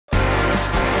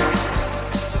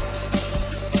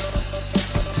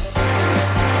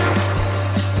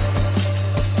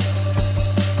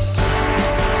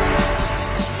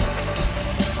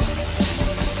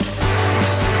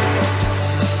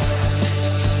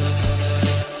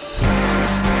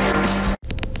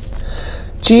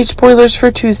GH Spoilers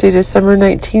for Tuesday, December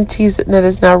 19th tease that Ned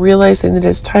is now realizing that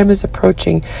his time is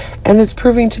approaching, and it's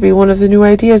proving to be one of the new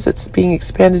ideas that's being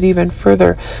expanded even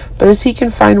further. But as he can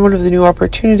find one of the new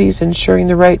opportunities ensuring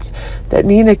the rights that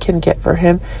Nina can get for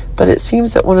him, but it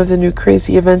seems that one of the new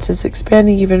crazy events is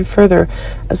expanding even further,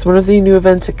 as one of the new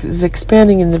events is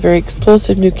expanding in the very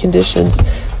explosive new conditions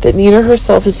that Nina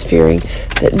herself is fearing,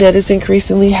 that Ned is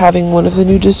increasingly having one of the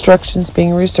new destructions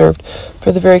being reserved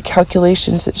for the very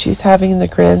calculations that she's having in the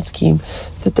grand scheme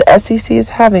that the SEC is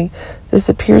having. This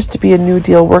appears to be a new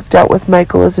deal worked out with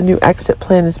Michael as a new exit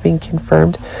plan is being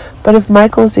confirmed. But if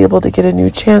Michael is able to get a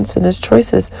new chance, then his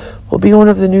choices will be one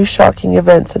of the new shocking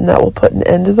events, and that will put an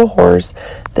end to the horrors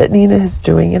that Nina is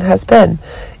doing and has been.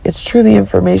 It's true the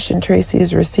information Tracy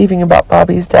is receiving about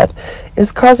Bobby's death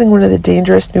is causing one of the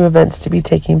dangerous new events to be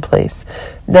taking place.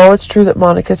 Now it's true that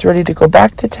Monica's ready to go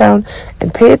back to town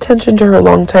and pay attention to her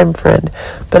longtime friend,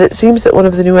 but it seems that one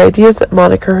of the new ideas that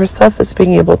Monica herself is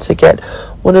being able to get,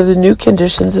 one of the new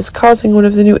conditions, is causing one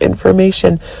of the new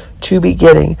information to be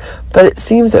getting. But it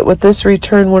seems that with this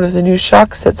return, one of the new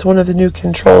shocks, that's one of the new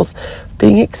controls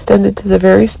being extended to the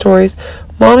very stories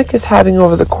Monica's having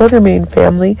over the Quartermaine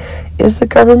family, is the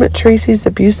government Tracy's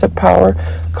abuse of power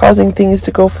causing things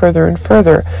to go further and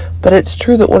further. But it's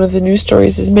true that one of the new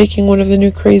stories is making one of the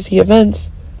new crazy events,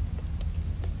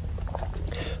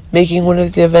 making one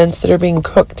of the events that are being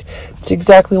cooked. It's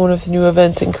exactly one of the new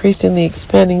events, increasingly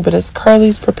expanding. But as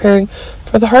Carly's preparing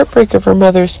for the heartbreak of her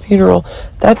mother's funeral,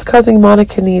 that's causing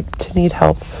Monica to need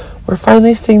help. We're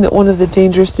finally seeing that one of the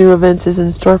dangerous new events is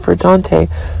in store for Dante.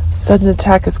 Sudden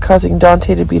attack is causing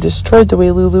Dante to be destroyed the way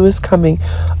Lulu is coming.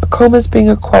 A coma is being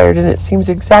acquired, and it seems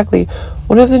exactly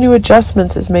one of the new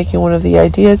adjustments is making one of the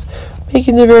ideas,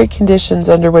 making the very conditions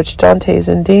under which Dante is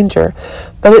in danger.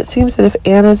 But it seems that if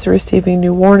Anna's receiving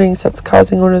new warnings, that's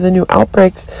causing one of the new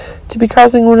outbreaks to be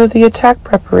causing one of the attack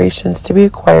preparations to be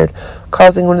acquired,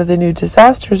 causing one of the new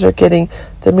disasters are getting,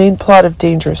 the main plot of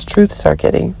Dangerous Truths are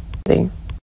getting.